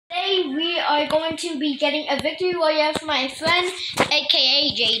we are going to be getting a victory royale for my friend,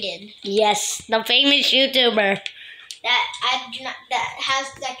 aka Jaden. Yes, the famous YouTuber. That has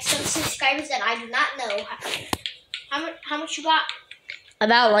like some subscribers that I do not know. How much you got?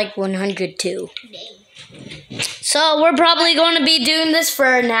 About like 102. Dang. So we're probably going to be doing this for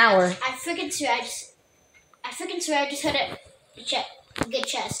an hour. I freaking swear I just heard it. Good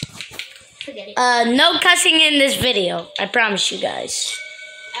chest. Forget it. No cussing in this video. I promise you guys.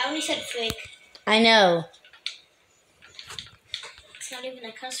 I only said freak. I know. It's not even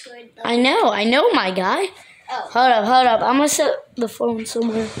a cuss word though. I know, my guy. Oh. Hold up. I'm gonna set the phone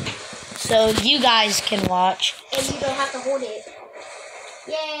somewhere so you guys can watch. And you don't have to hold it.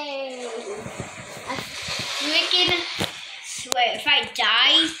 Yay! I freaking swear, if I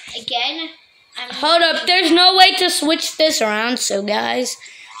die again, Hold up, there's no way to switch this around, so guys,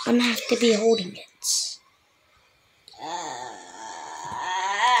 I'm gonna have to be holding it.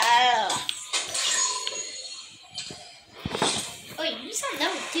 Oh, you saw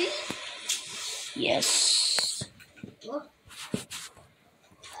level 2? Yes.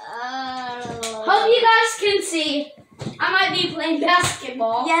 Hope you guys can see. I might be playing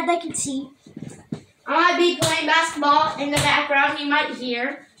basketball. Yeah, they can see. I might be playing basketball in the background. You might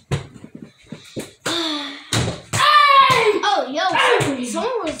hear. Oh, yo,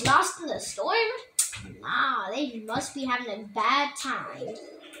 someone was lost in the storm? Nah, they must be having a bad time.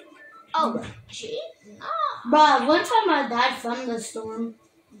 Oh, gee, nah. Bruh, one time I died from the storm.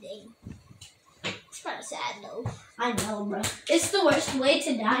 Dang. It's kind of sad, though. I know, bro. It's the worst way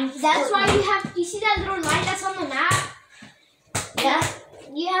to die. That's why you see that little line that's on the map? Yeah.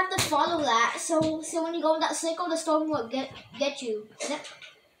 You have to follow that, so when you go in that circle, the storm will get you.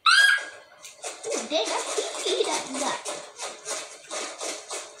 Ooh, dang, that's easy that.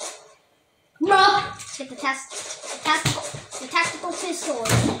 Bruh. Get the tactical pistol.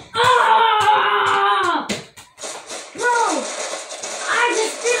 Ah! No! I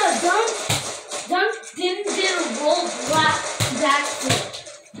just did a dunk, did a roll backflip.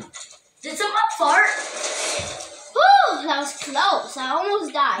 Did someone fart? Whew, that was close. I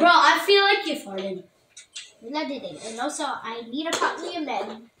almost died. Bro, I feel like you farted. And I didn't. And also, I need a copy of med.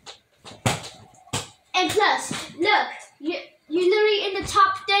 And plus, look, you're literally in the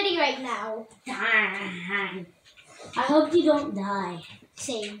top 30 right now. Dang. I hope you don't die.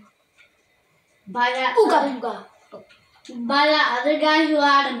 Same. By that Ooga booga. By that other guy who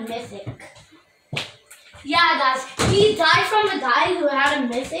had a mythic. Yeah, guys, he died from a guy who had a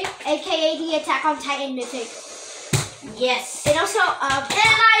mythic, AKA the Attack on Titan mythic. Yes. And also, and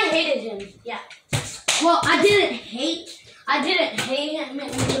I hated him. Yeah. Well, I didn't hate him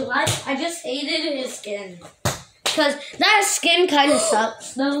in real life. I just hated his skin. Cause that skin kind of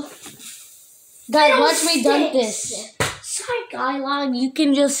sucks, though. Guys, watch me dunk this. Sorry, Skylon, you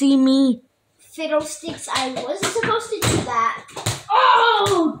can just see me. Fiddlesticks, I wasn't supposed to do that.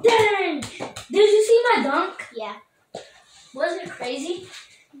 Oh, dang! Did you see my dunk? Yeah. Wasn't it crazy?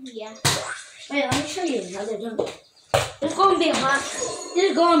 Yeah. Wait, let me show you another dunk. It's going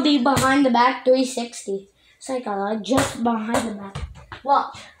to be behind the back 360. Psycho, just behind the back.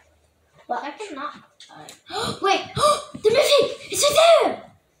 Watch. I cannot. Wait, the mythic! It's right there!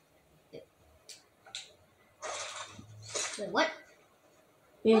 Wait, what?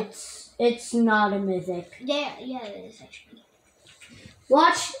 It's not a mythic. Yeah, it is actually.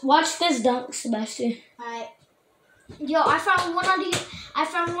 Watch this dunk, Sebastian. Alright. Yo, I found one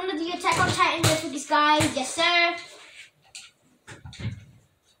of the Attack on Titan mythics, guys. Yes, sir.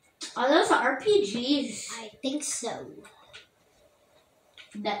 Are those RPGs? I think so.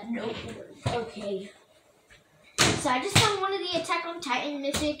 No. Okay. So I just found one of the Attack on Titan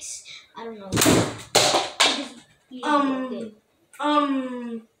mythics. I don't know. Hold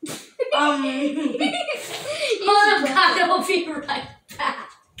on, I'll be right back.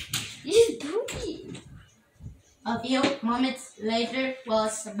 You just broke it. A few moments later, while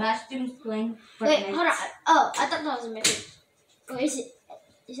Sebastian's playing fortnite. Wait, hold on. Oh, I thought that was a mythic. Or is it?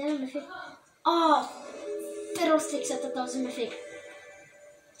 Is that a mythic? Oh, fiddlesticks! I thought that was a mythic.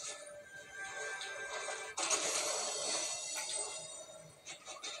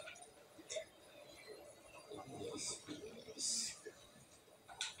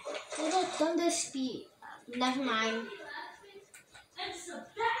 Little thunder speed. Never mind. And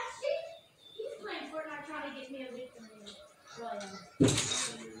Sebastian, he's playing Fortnite trying to get me a victory.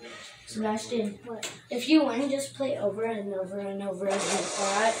 Sebastian, What? if you win, just play over and over and over again,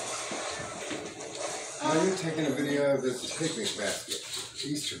 alright? Now you're taking a video of this picnic basket,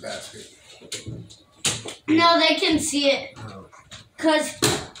 Easter basket. No, they can see it. Oh. Cause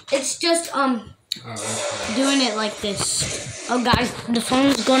it's just Oh, doing it like this. Oh, guys, the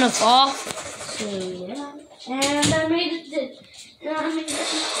phone's gonna fall. So, yeah. And I made it.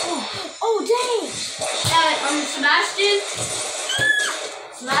 Oh, dang! Sebastian.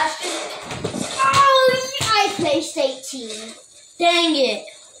 Oh, I placed 18. Dang it.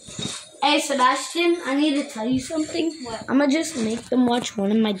 Hey, Sebastian, I need to tell you something. What? I'm gonna just make them watch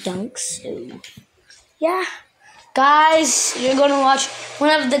one of my dunks. So, yeah. Guys, you're gonna watch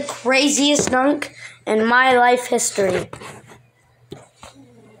one of the craziest dunk in my life history.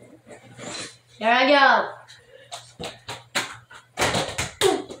 Here I go.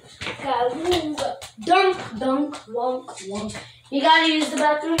 Dunk, dunk, wonk, wonk. You gotta use the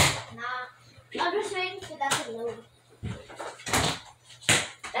bathroom? Nah. I'm just waiting for that to load.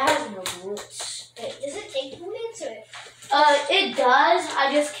 That has no bullets. Wait, does it take bullets or? It does.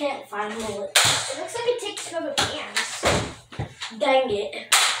 I just can't find bullets. It looks like it takes rubber bands. Dang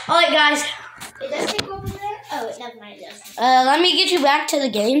it. Alright, guys. It does take over there? Oh, never mind. It doesn't. Let me get you back to the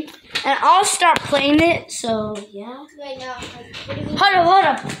game. And I'll start playing it, so yeah. Wait, no. What do you mean? Hold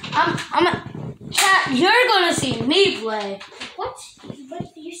up. Chat, you're gonna see me play. What?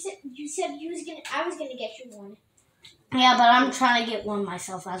 But you said I was gonna get you one. Yeah, but I'm trying to get one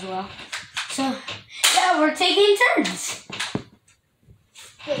myself as well. So, yeah, we're taking turns.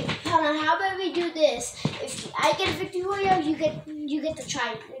 Wait, hold on. How about we do this? If I get a victory royale, you get to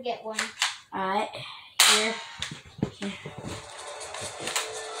try to get one. Alright. Here.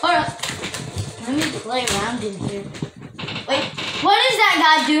 Hold up. Let me play around in here. Wait, what is that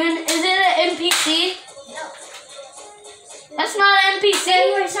guy doing? Is it an NPC? No. That's not an NPC.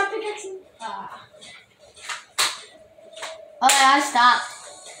 Wait, stop pickaxing. Oh, yeah, I stopped.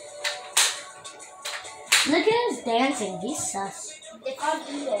 Look at his dancing. He's sus. They're called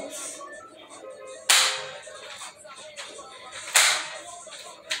eagles.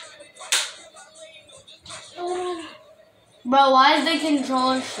 Bro, why is the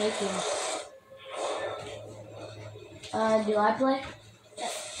controller shaking? Do I play?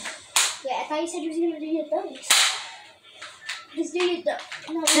 Wait, I thought you said you was gonna do your thumbs. Just do your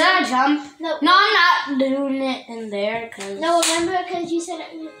no. Did I jump? No. No, I'm not doing it in there, cause... No, remember, because you said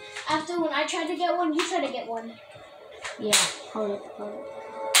after when I tried to get one, you tried to get one. Yeah, hold it.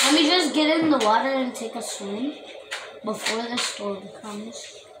 Let me just get in the water and take a swim before the storm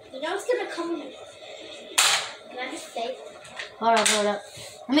comes. You know it's gonna come. Can I just stay? Hold up.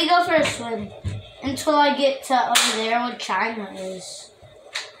 Let me go for a swim until I get to over there where China is.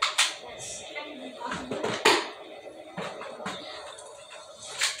 That's kind of impossible.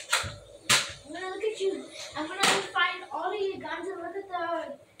 I'm gonna look at you. I'm gonna find all of your guns and look at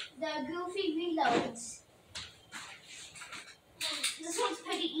the goofy reloads. This one's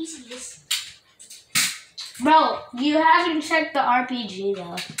pretty easy. Bro, you haven't checked the RPG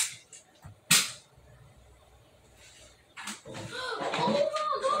though. Oh my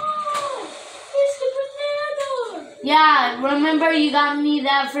god! It's the banana! Yeah, remember you got me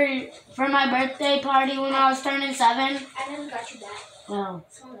that for my birthday party when I was turning 7? I never got you that. Oh.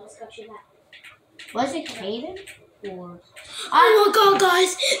 Someone else got you that. Was it Caden? Or... Oh my god,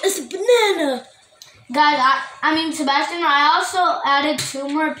 guys! It's a banana! Guys, I mean Sebastian, I also added 2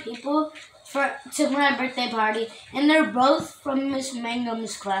 more people to my birthday party, and they're both from Miss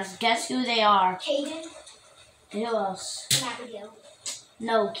Mangum's class. Guess who they are? Caden Who else? and Abigail.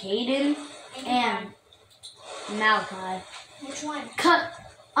 No, Caden and Malachi. Which one?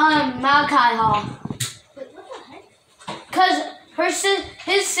 Malachi Hall. Wait, what the heck? Cause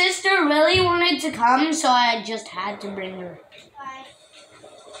his sister really wanted to come, so I just had to bring her. Bye.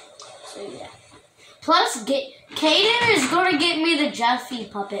 So yeah. Plus, Caden is gonna get me the Jeffy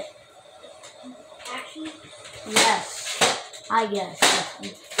puppet. Actually? Yes, I guess.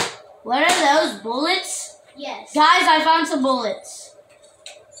 What are those bullets? Yes. Guys, I found some bullets.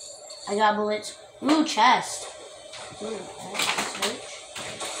 I got bullets. Ooh, chest. Ooh,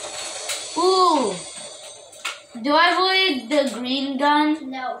 ooh. Do I avoid the green gun?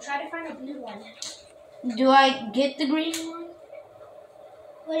 No, try to find a blue one. Do I get the green one?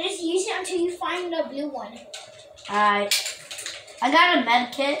 Well, just use it until you find the blue one. Alright. I got a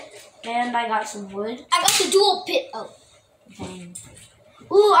med kit and I got some wood. I got the dual pit. Oh. Dang.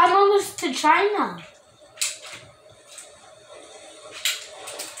 Ooh, I'm almost to China.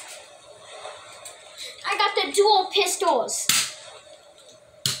 I got the dual pistols.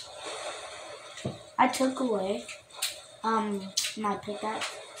 I took away my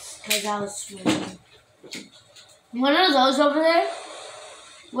pickaxe because I was swimming. What are those over there?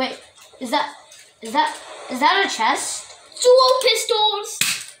 Wait, is that a chest? Dual pistols.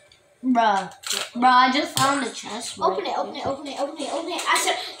 Bruh, I just found a chest. Open it. I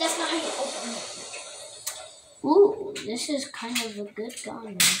said, that's not how you open it. Ooh, this is kind of a good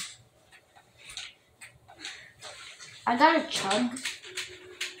gun. I got a chug.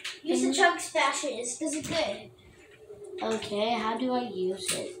 Use the chug splashes. This is good. Okay, how do I use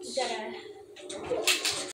it? You gotta.